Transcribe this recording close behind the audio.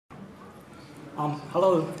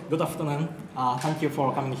Hello, good afternoon. Thank you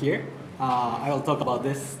for coming here. I will talk about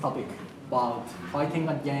this topic about fighting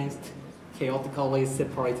against chaotically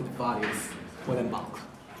separated values with Embulk.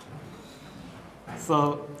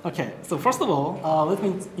 So first of all, let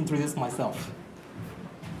me introduce myself.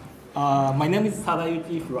 My name is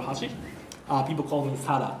Sadayuki Furuhashi. People call me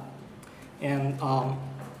Sada. And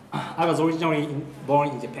I was originally born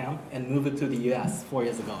in Japan and moved to the US 4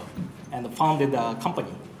 years ago and founded a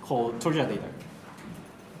company called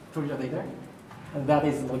Data, and that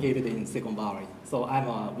is located in Silicon Valley. So I'm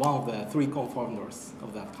one of the 3 co-founders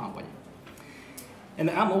of that company. And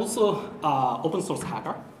I'm also an open source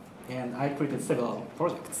hacker, and I created several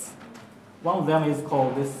projects. One of them is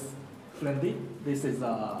called this Friendly. This is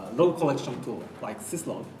a log collection tool, like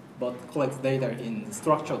syslog, but collects data in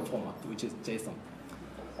structured format, which is JSON.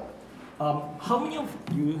 How many of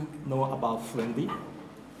you know about Friendly?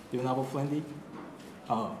 Do you know about Friendly?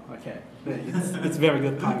 Oh, okay. It's very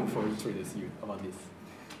good timing for me to introduce you about this.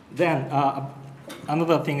 Then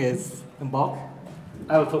another thing is Embulk.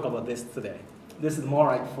 I will talk about this today. This is more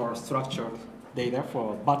like for structured data,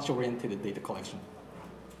 for batch-oriented data collection.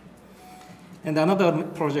 And another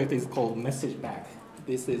project is called Message Bag.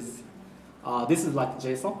 This is like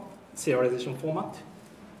JSON serialization format,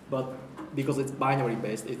 but because it's binary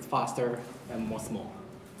based, it's faster and more small.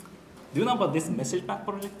 Do you know about this Message Bag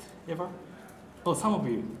project ever? Oh, some of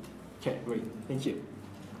you. Okay, great, thank you.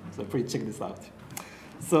 So please check this out.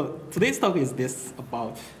 So today's talk is this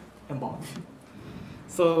about Embulk.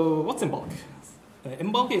 So what's Embulk?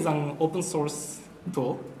 Embulk is an open source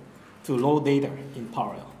tool to load data in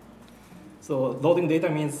parallel. So loading data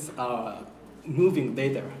means moving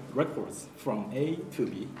data records from A to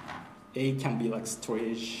B. A can be like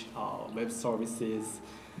storage, web services,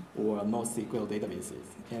 or NoSQL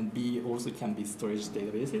databases. And B also can be storage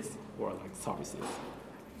databases or like services.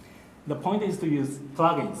 The point is to use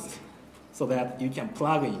plugins so that you can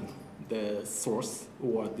plug in the source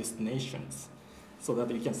or destinations so that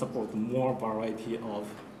you can support more variety of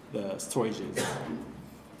the storages.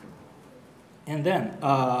 And then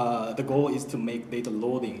the goal is to make data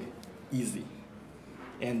loading easy.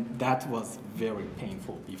 And that was very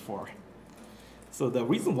painful before. So the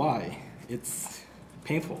reason why it's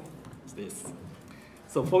painful is this.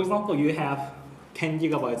 So for example, you have 10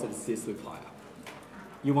 gigabytes of CSV file.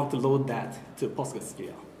 You want to load that to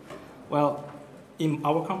PostgreSQL. Well, in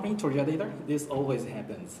our company, Data, this always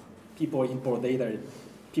happens. People import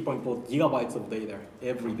gigabytes of data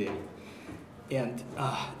every day, and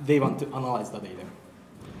they want to analyze the data.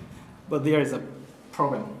 But there is a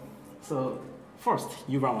problem. So first,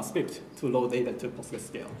 you run a script to load data to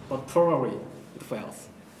PostgreSQL, but probably it fails.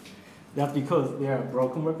 That's because there are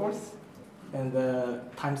broken records, and the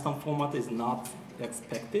timestamp format is not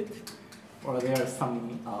expected, or there are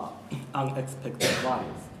some unexpected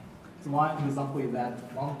values. So one example is that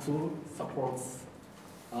one tool supports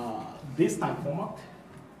this time format,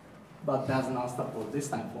 but does not support this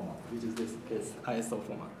time format, which is this case ISO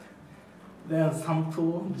format. Then some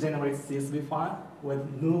tool generates CSV file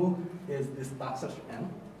with null is this backslash n,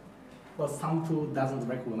 but some tool doesn't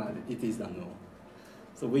recognize it is a null.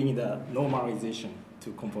 So we need a normalization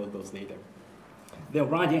to convert those data. Then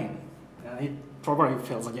run again, and it probably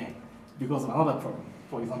fails again because of another problem.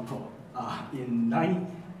 For example,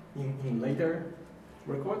 in later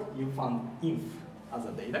record, you found inf as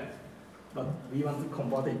a data, but we want to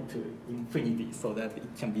convert it to infinity so that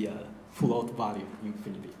it can be a float value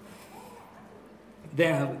infinity.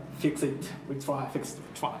 Then fix it, retry, fix it,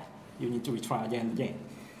 retry. You need to retry again and again.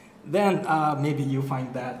 Then maybe you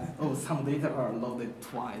find that, oh, some data are loaded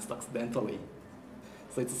twice accidentally.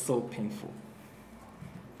 So it's so painful.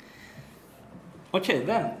 Okay,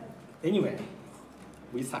 then, anyway,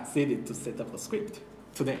 we succeeded to set up a script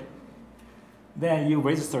today. Then you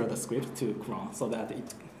register the script to cron so that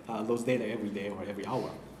it loads data every day or every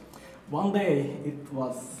hour. One day, it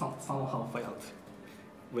was somehow failed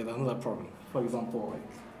with another problem. For example, like,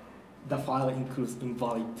 the file includes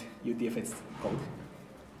invalid UTF-8 code,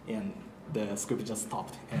 and the script just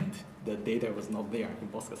stopped, and the data was not there in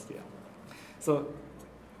PostgreSQL. So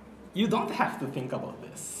you don't have to think about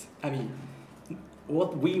this. I mean,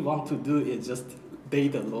 what we want to do is just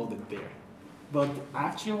data loaded there. But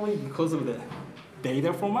actually, because of the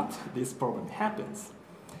data format, this problem happens.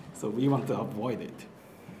 So we want to avoid it.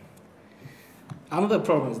 Another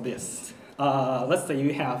problem is this. Let's say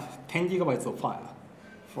you have 10 gigabytes of file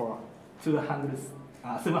for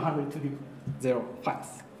 720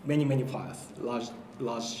 files, many files, large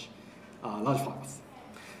files.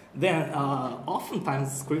 Then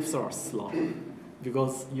oftentimes scripts are slow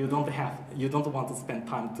because you don't want to spend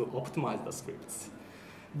time to optimize the scripts.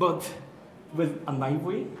 But with a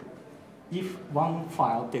library, if one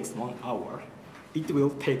file takes 1 hour, it will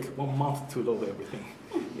take 1 month to load everything.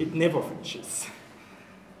 It never finishes.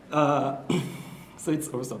 So it's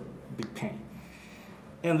also a big pain.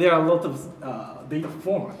 And there are a lot of data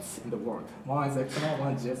formats in the world. One is XML,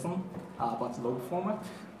 one is JSON, but log format.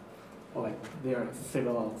 Or like there are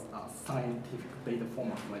several scientific data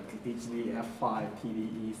formats like HDF5,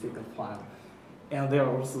 PDE, SQL file. And there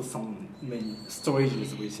are also some many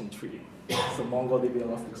storages recently. So MongoDB,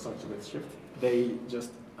 Elasticsearch, Redshift, they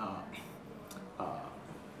just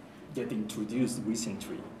get introduced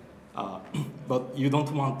recently. But you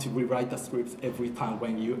don't want to rewrite the scripts every time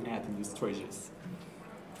when you add new storages.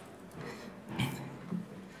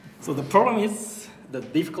 So the problem is the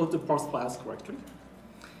difficult to parse files correctly.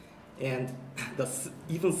 And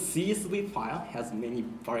even CSV file has many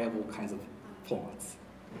variable kinds of formats.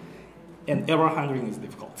 And error handling is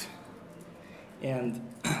difficult. And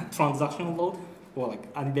transaction load, or like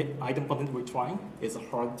item-content retrying, is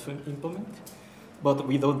hard to implement. But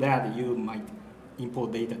without that, you might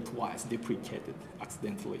import data twice, duplicate it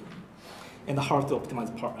accidentally. And hard to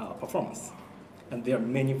optimize performance. And there are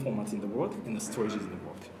many formats in the world, and the storages in the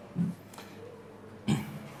world.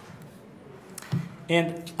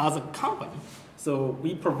 And as a company, so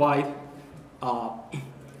we provide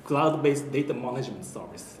cloud-based data management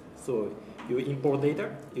service. So you import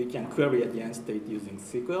data, you can query at the end state using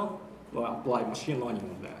SQL, or apply machine learning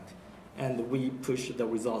on that. And we push the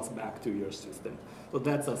results back to your system. So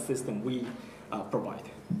that's a system we provide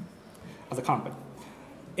as a company.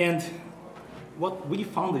 And what we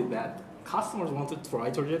found is that customers want to try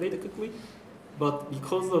to read data quickly, but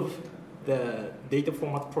because of the data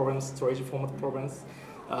format problems, storage format problems,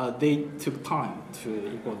 they took time to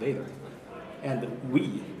import data. And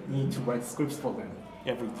we need to write scripts for them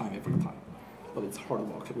every time. But it's hard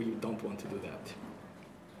work. We don't want to do that.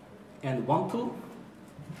 And one tool,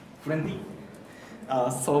 Friendly,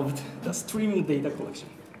 solved the streaming data collection.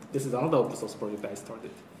 This is another open source project I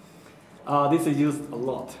started. This is used a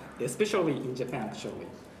lot, especially in Japan, actually.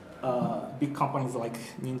 Big companies like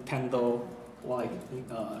Nintendo, like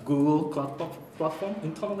Google Cloud Platform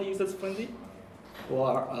internally uses Friendly,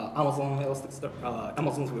 or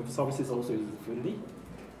Amazon's web services also uses Friendly.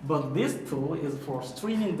 But this tool is for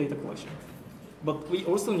streaming data collection. But we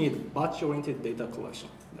also need batch-oriented data collection,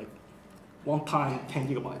 like one time 10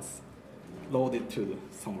 gigabytes loaded to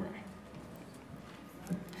somewhere.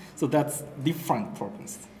 So that's different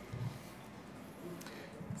problems.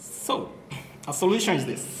 So a solution is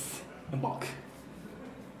this, Embulk.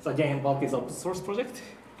 So again, Embulk is an open source project,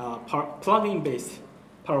 plugin-based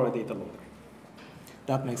parallel data loader.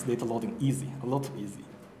 That makes data loading easy, a lot easy.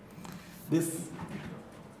 This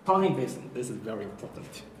plugin-based, this is very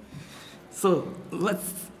important. So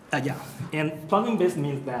let's, and plugin-based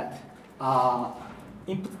means that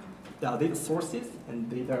input data sources and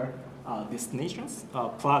data destinations are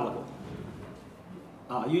pluggable.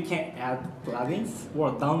 You can add plugins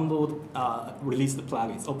or download released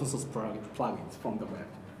plugins, open source plugins from the web.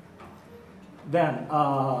 Then,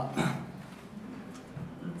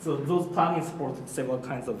 so those plugins support several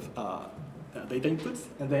kinds of data inputs,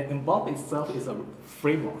 and then Embulk itself is a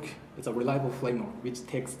framework. It's a reliable framework which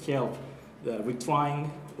takes care of the retrying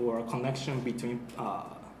or connection between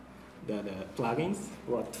the plugins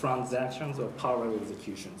or transactions or parallel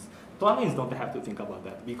executions. Plugins don't have to think about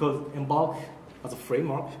that because Embulk as a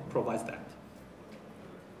framework provides that.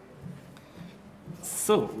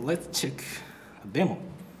 So let's check a demo,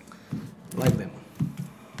 live demo.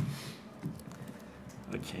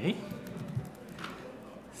 Okay.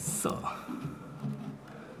 So.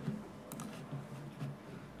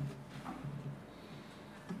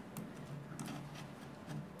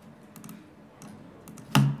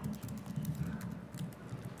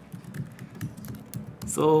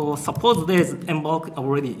 So suppose there's Embulk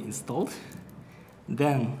already installed.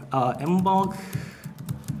 Then Embulk,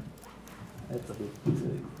 that's a bit.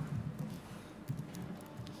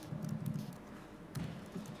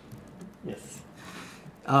 Yes.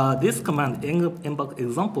 This command, Embulk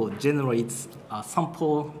example, generates a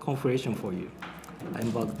sample configuration for you.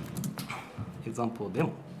 Embulk example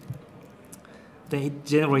demo. Then it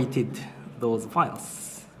generated those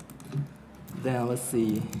files. Then let's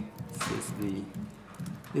see,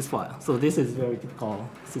 this file. So this is very typical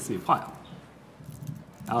CSV file,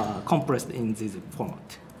 compressed in this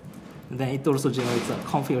format. Then it also generates a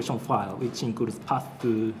configuration file which includes path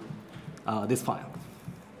to this file.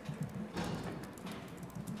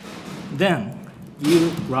 Then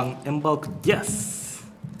you run Embulk yes.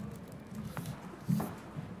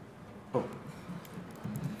 Oh.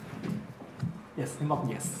 Yes, Embulk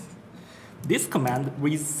yes. this command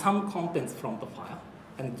reads some contents from the file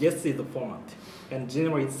and guesses the format and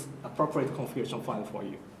generates appropriate configuration file for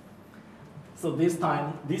you. So this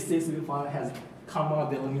time, this CSV file has comma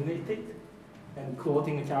delimited, and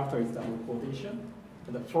quoting character is double quotation.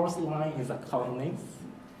 And the first line is a column names.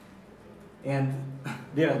 And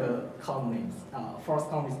there are the column names. First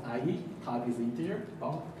column is ID, type is integer,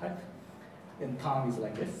 bound type, and time is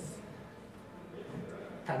like this.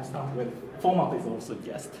 Timestamp with format is also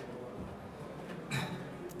guessed.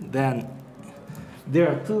 Then there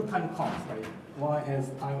are two time counts, right? One is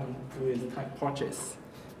time and two is time purchase,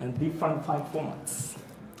 and different time formats.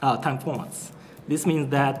 This means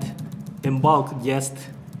that Embulk guessed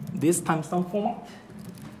this timestamp format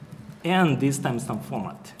and this timestamp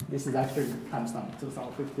format. This is actually timestamp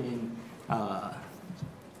 2015,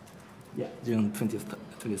 June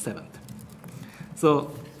 27th.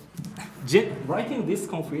 So writing this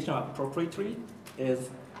configuration appropriately is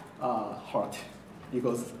hard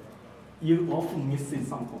because you often miss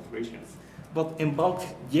some configurations. But Embulk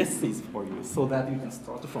guesses for you so that you can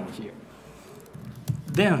start from here.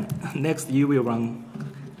 Then next you will run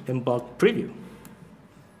Embulk preview.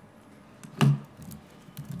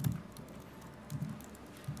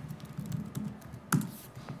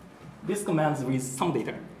 This command reads some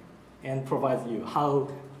data and provides you how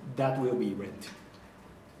that will be read.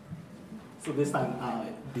 So this time,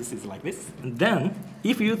 this is like this. And then,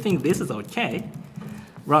 if you think this is okay,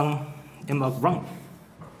 run Embulk run.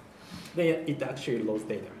 Then it actually loads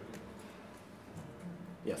data.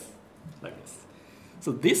 Yes, like this.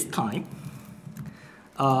 So this time,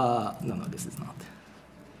 no, this is not.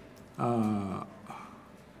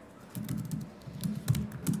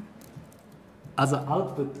 As an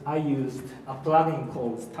output, I used a plugin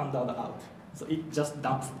called standard out. So it just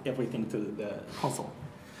dumps everything to the console.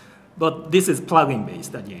 But this is plugin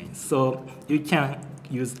based again. So you can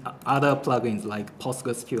use other plugins like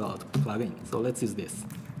PostgreSQL plugin. So let's use this.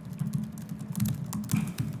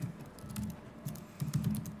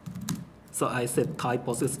 So I set type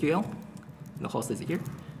PostgreSQL. The host is here.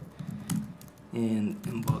 And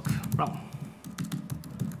Embulk run.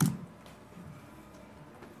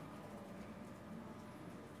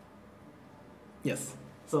 Yes,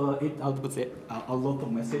 so it outputs a lot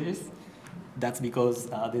of messages. That's because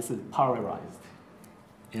this is parallelized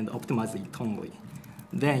and optimized internally.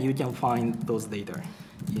 Then you can find those data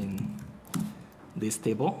in this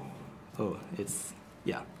table. Oh, it's,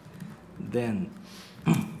 yeah. Then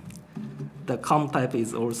the count type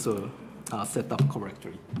is also set up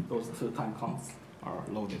correctly. Those two time counts are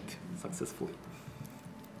loaded successfully.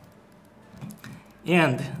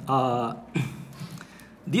 And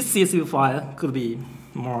this CSV file could be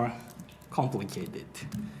more complicated.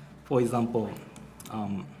 For example,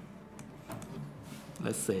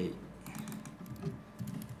 let's say,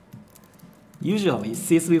 usually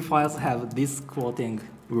CSV files have this quoting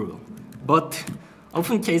rule, but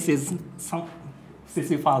often cases some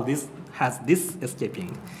CSV file has this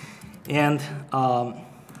escaping, and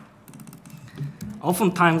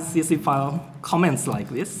oftentimes CSV file comments like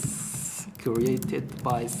this, created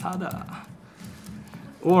by Sada.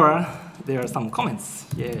 Or there are some comments.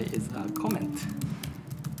 Here is a comment.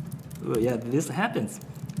 Oh, yeah, this happens.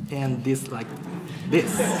 And this like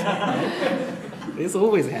this. This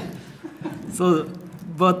always happens. So,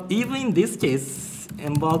 but even in this case,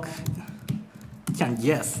 Embulk can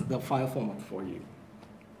guess the file format for you.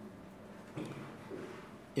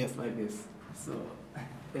 Yes, like this. So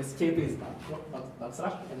escape is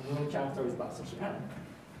backslash, and no character is backslash n.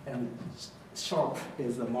 And sharp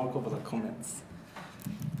is the markup of the comments.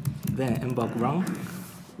 Then Embulk run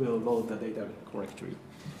will load the data correctly.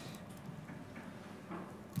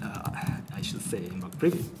 I should say Embulk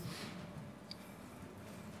preview.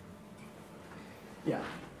 Yeah,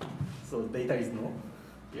 so data is null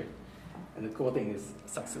here, and the quoting is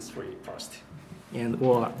successfully parsed. And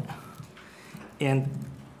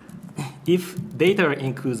if data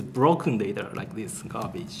includes broken data like this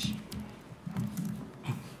garbage,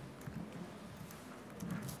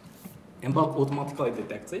 Embulk automatically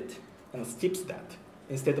detects it and skips that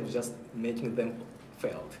instead of just making them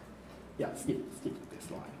failed. Yeah, skip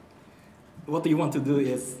this line. What you want to do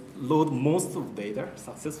is load most of the data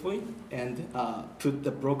successfully and put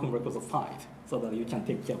the broken records aside so that you can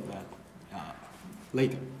take care of that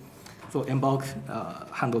later. So Embulk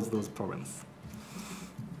handles those problems.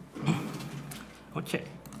 Okay.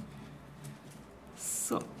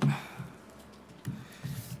 So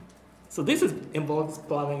this is Embulk's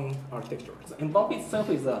plugin architecture. So Embulk itself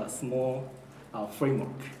is a small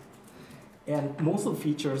framework. And most of the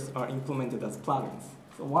features are implemented as plugins.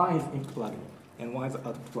 So one is into plugin, and one is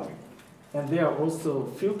out plugin. And there are also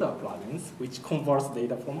filter plugins which converts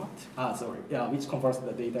data format, which converts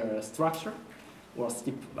the data structure or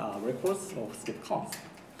skip records or skip counts.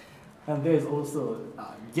 And there is also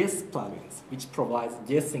guess plugins which provides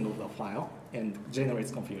guessing of the file and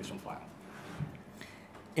generates configuration file.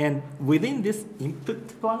 And within this input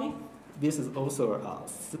plugin, this is also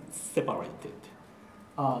separated.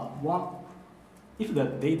 If the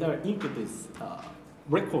data input is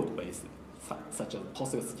record-based, such as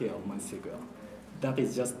PostgreSQL, MySQL, that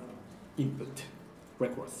is just input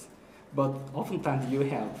records. But oftentimes you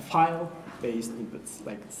have file-based inputs,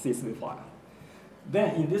 like CSV file.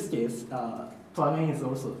 Then in this case, plugin is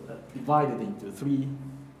also divided into three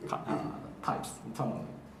types internally.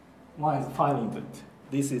 One is file input.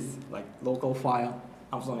 This is like local file,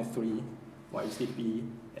 Amazon S3, or HTTP,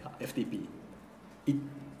 FTP.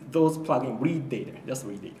 Those plugins read data, just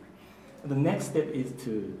read data. The next step is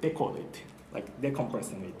to decode it, like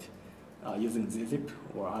decompressing it using ZZip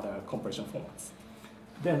or other compression formats.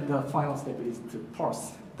 Then the final step is to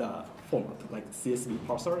parse the format, like CSV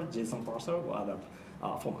parser, JSON parser, or other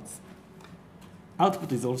formats.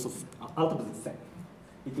 Output is also the same.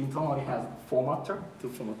 It internally has a formatter to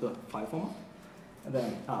format the file format, and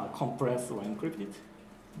then compress or encrypt it.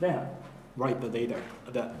 Then write the data,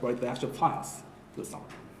 write the actual files to the server.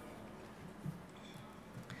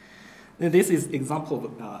 Then this is example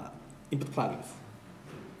of input plugins.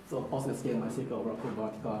 So PostgreSQL, MySQL, Oracle,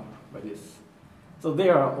 Vertica, by this. So they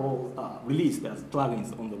are all released as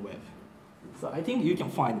plugins on the web. So I think you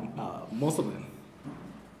can find most of them.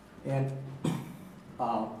 And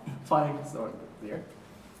plugins are there.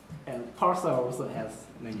 And Parser also has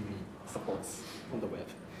many supports on the web.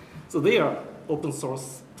 So they are open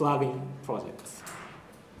source plugin projects.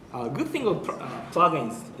 Good thing of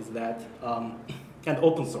plugins is that, and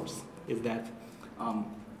open source, is that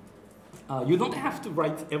you don't have to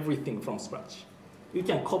write everything from scratch. You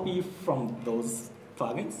can copy from those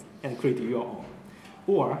plugins and create your own.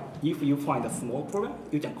 Or if you find a small problem,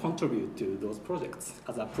 you can contribute to those projects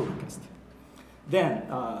as a pull request. Then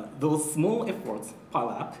those small efforts pile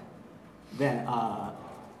up. Then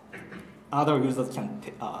other users can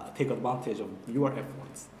take advantage of your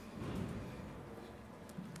efforts.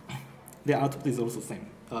 The output is also the same.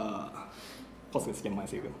 PostgreSQL,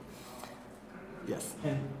 MySQL. Yes.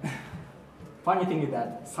 And funny thing is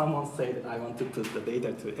that someone said, I want to put the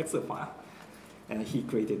data to Excel file, and he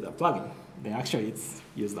created a plugin. Then actually it's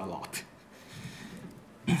used a lot.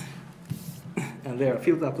 And there are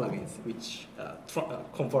filter plugins which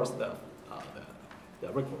converts the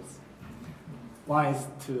records. One is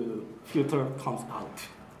to filter counts out.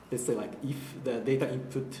 Let's say like if the data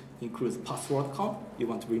input includes password count, you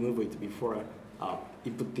want to remove it before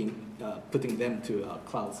putting them to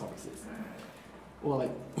cloud services. Or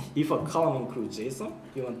like if a column includes JSON,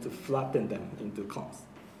 you want to flatten them into counts.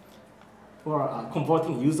 Or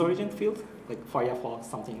converting user agent field, like Firefox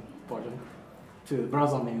something version, to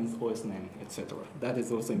browser names, OS name, etc. That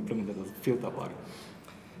is also implemented as a filter plugin.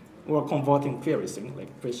 Or converting query string,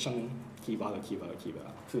 like question, key value,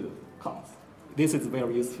 to counts. This is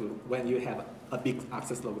very useful when you have a big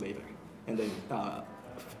access log data, and then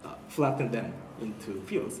flatten them into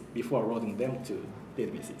fields before loading them to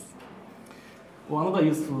databases. Well, another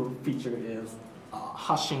useful feature is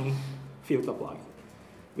hashing filter plugin.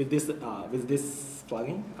 With this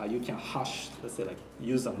plugin, you can hash, let's say, like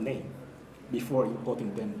user name before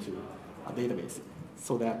importing them to a database,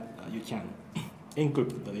 so that you can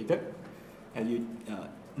encrypt the data, and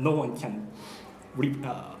no one can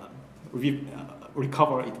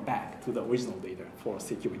recover it back to the original data for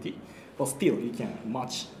security, but still you can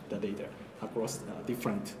match the data across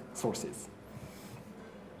different sources.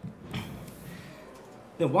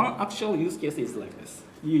 Then one actual use case is like this.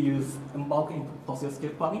 You use Embulk in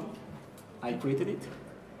PostgreSQL plugin. I created it.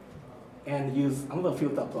 And use another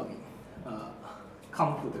filter plugin,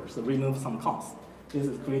 count filter, so remove some counts. This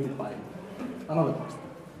is created by another person.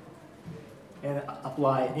 And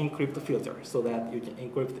apply encrypt filter so that you can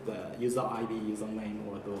encrypt the user ID, username,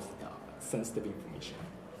 or those sensitive information.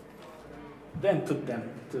 Then put them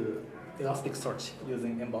to Elasticsearch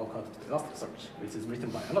using Embulk Elasticsearch, which is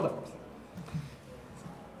written by another person.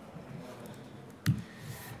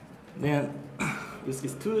 Then use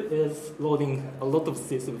case 2 is loading a lot of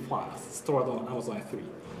CSV files stored on Amazon S3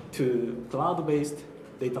 to cloud-based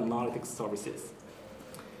data analytics services.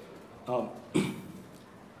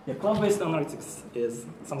 Yeah, cloud-based analytics is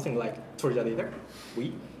something like Treasure Data,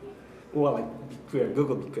 or like BigQuery,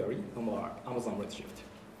 Google BigQuery, or Amazon Redshift.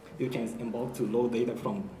 You can Embulk to load data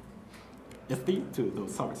from S3 to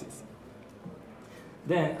those services.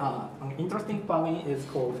 Then an interesting plugin is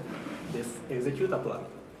called this Executor plugin.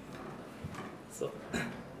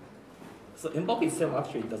 So Embulk itself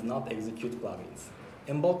actually does not execute plugins.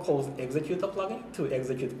 Embulk calls execute a plugin to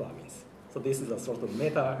execute plugins. So this is a sort of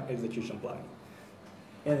meta execution plugin.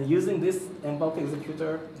 And using this Embulk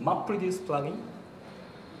executor MapReduce plugin,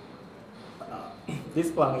 this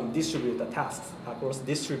plugin distributes the tasks across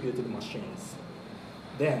distributed machines.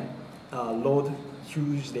 Then load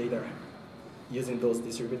huge data using those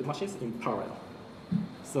distributed machines in parallel.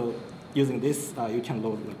 So using this, you can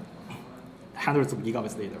load like hundreds of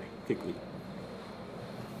gigabytes data quickly.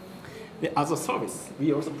 As a service,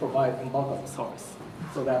 we also provide Embulk as a service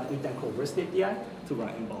so that we can call REST API to run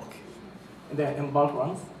Embulk. And then Embulk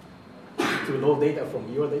runs to load data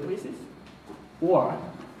from your databases or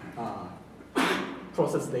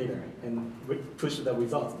process data and push the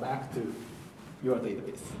results back to your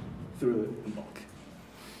database through Embulk.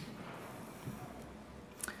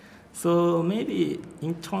 So maybe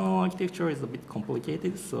internal architecture is a bit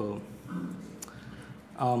complicated, so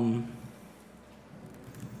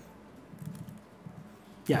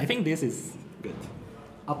yeah, I think this is good.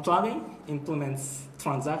 A plugin implements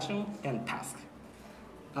transaction and task.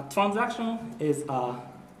 A transaction is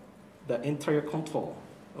the entire control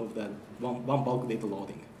of the one bulk data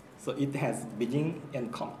loading. So it has begin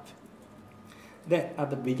and commit. Then at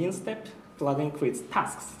the begin step, plugin creates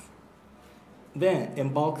tasks. Then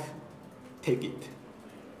Embulk take it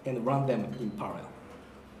and run them in parallel.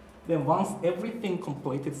 Then once everything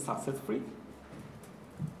completed successfully,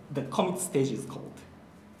 the commit stage is called.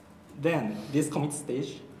 Then this commit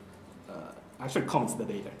stage actually commits the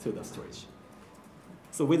data to the storage.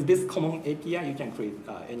 So with this common API, you can create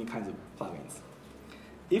any kinds of plugins.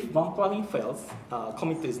 If one plugin fails,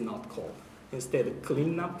 commit is not called. Instead,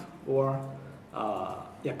 cleanup or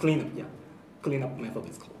cleanup method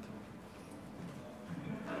is called.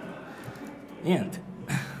 And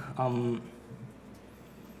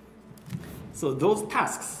so those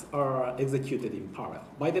tasks are executed in parallel.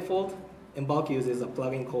 By default, Embulk uses a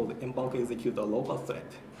plugin called Embulk Execute a Local Thread.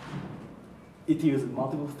 It uses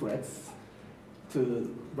multiple threads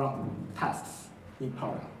to run tasks in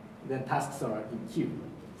parallel. Then tasks are in queue,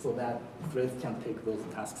 so that threads can take those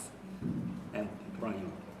tasks and run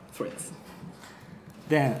in threads.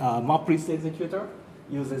 Then MapReduce executor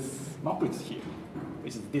uses MapReduce here,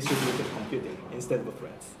 which is distributed computing instead of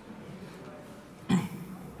threads.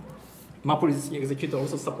 MapReduce executor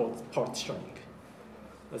also supports partitioning.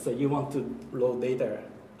 Let's say you want to load data,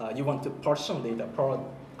 you want to partition data per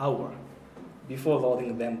hour before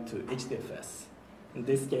loading them to HDFS. In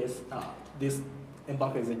this case, this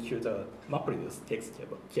Embulk executor MapReduce takes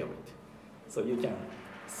care of it. So you can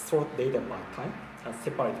sort data by time and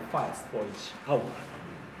separate files for each hour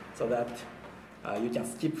so that you can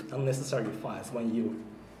skip unnecessary files when you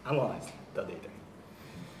analyze the data.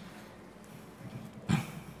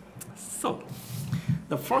 So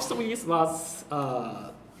the first release was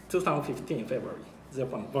 2015 February,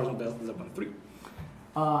 version 0.3.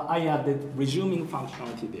 I added resuming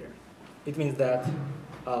functionality there. It means that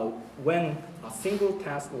when a single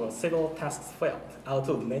task or several tasks failed out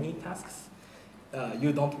of many tasks,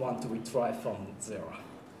 you don't want to retry from zero.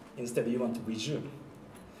 Instead, you want to resume.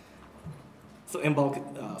 So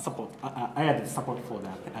Embulk support, I added support for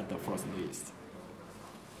that at the first release.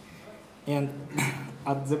 And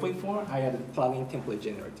at 0.4, I added plugin template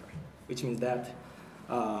generator, which means that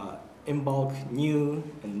Embulk new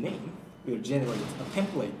and name will generate a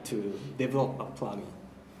template to develop a plugin.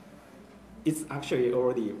 It's actually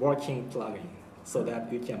already working plugin so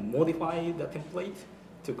that you can modify the template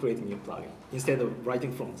to create a new plugin instead of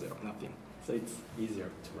writing from zero, nothing. So it's easier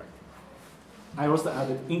to write. I also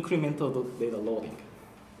added incremental data loading.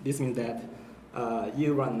 This means that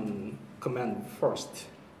you run command first,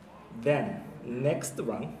 then next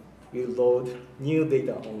run will load new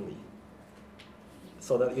data only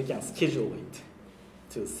so that you can schedule it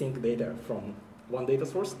to sync data from one data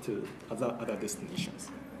source to other destinations.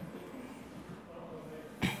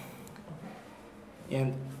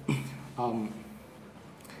 And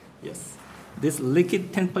yes, this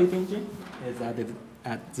liquid template engine is added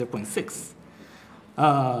at 0.6,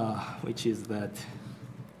 which is that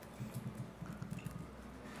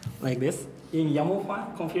like this. In YAML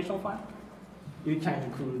file, configuration file, you can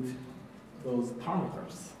include those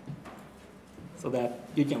parameters so that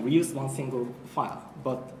you can reuse one single file,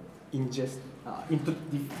 but ingest input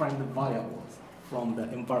different variables from the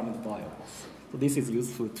environment variables. So this is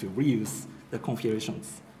useful to reuse the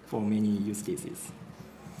configurations for many use cases.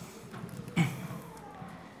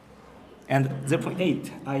 And 0.8,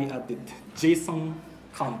 I added JSON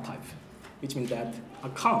count type, which means that a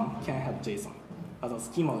count can have JSON as a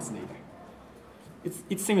schemaless data.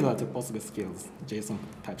 It's similar to PostgreSQL's JSON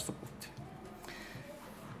type support.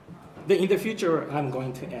 Then in the future, I'm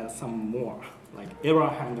going to add some more, like error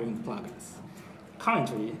handling plugins.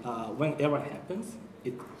 Currently, when error happens,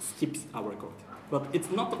 it skips our code. But it's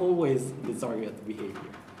not always desired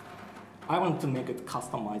behavior. I want to make it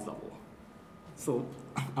customizable. So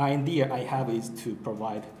idea I have is to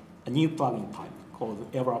provide a new plugin type called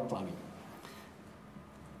error plugin.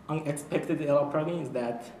 Unexpected error plugin is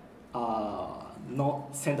that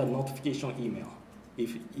send a notification email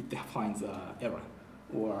if it finds an error,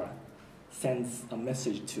 or sends a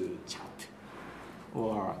message to chat,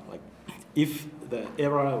 or like if the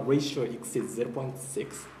error ratio exceeds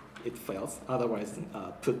 0.6, it fails. Otherwise,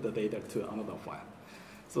 put the data to another file.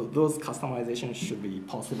 So those customizations should be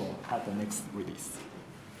possible at the next release.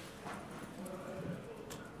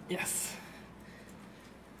 Yes.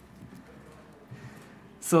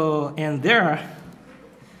 So, and there are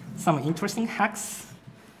some interesting hacks.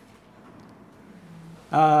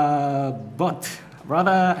 But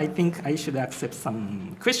rather, I think I should accept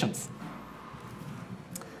some questions.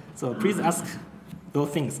 So please ask those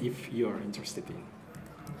things if you're interested in.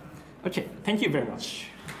 Okay, thank you very much.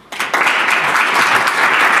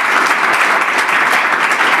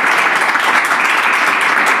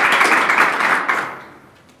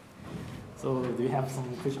 So do you have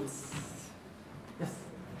some questions? Yes.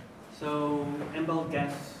 So Embulk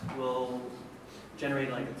guess will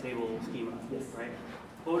generate like a table schema, yes, right?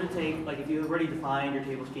 What would it take, like if you already defined your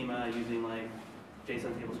table schema using like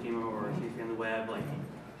JSON table schema or CSV on the web, like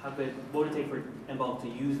what would it take for Embulk to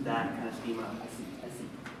use that kind of schema? I see.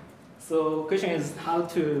 So question is how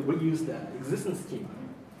to reuse the existing schema.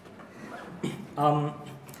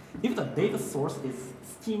 If the data source is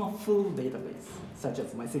schema-full database, such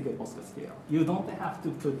as MySQL PostgreSQL, you don't have to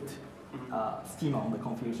put schema on the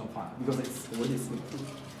configuration file because it's already schema.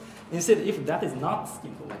 Instead, if that is not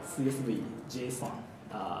schema, like CSV, JSON,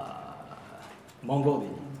 MongoDB,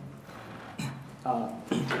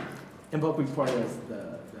 Embulk requires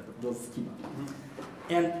those schema.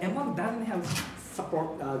 And Embulk doesn't have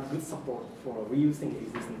good support for reusing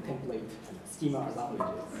existing template schema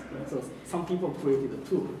languages. So some people created a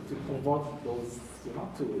tool to convert those schema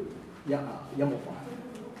to YAML file,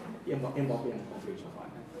 Embulk YAML configuration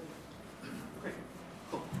file. Great,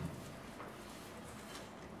 cool.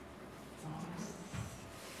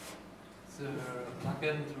 Is there a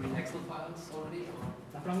plugin to read Excel files already? Or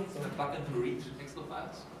a plugin to read Excel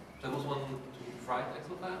files? There was one to write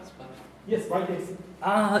Excel files, but... Yes, write Excel.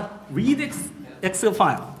 Read Excel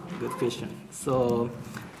file. Good question. So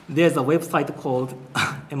there's a website called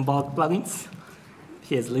Embulk plugins.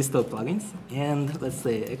 Here's a list of plugins. And let's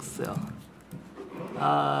say Excel.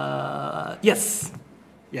 Yes.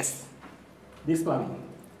 This plugin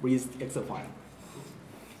reads Excel file.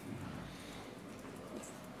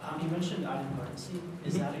 You mentioned idempotency.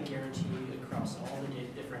 Is that a guarantee across all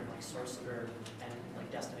the different sources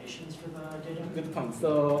and destinations for the data? Good point.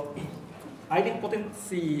 So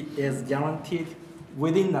idempotency is guaranteed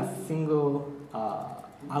within a single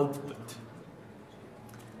output.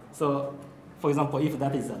 So, for example, if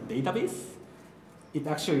that is a database, it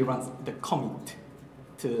actually runs the commit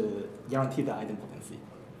to guarantee the idempotency.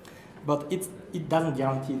 But it doesn't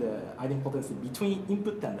guarantee the idempotency between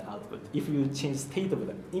input and output. If you change state of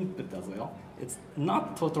the input as well, it's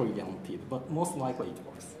not totally guaranteed, but most likely it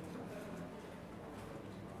works.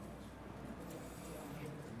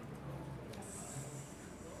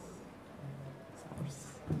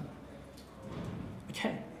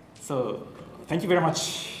 Okay, so thank you very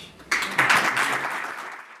much.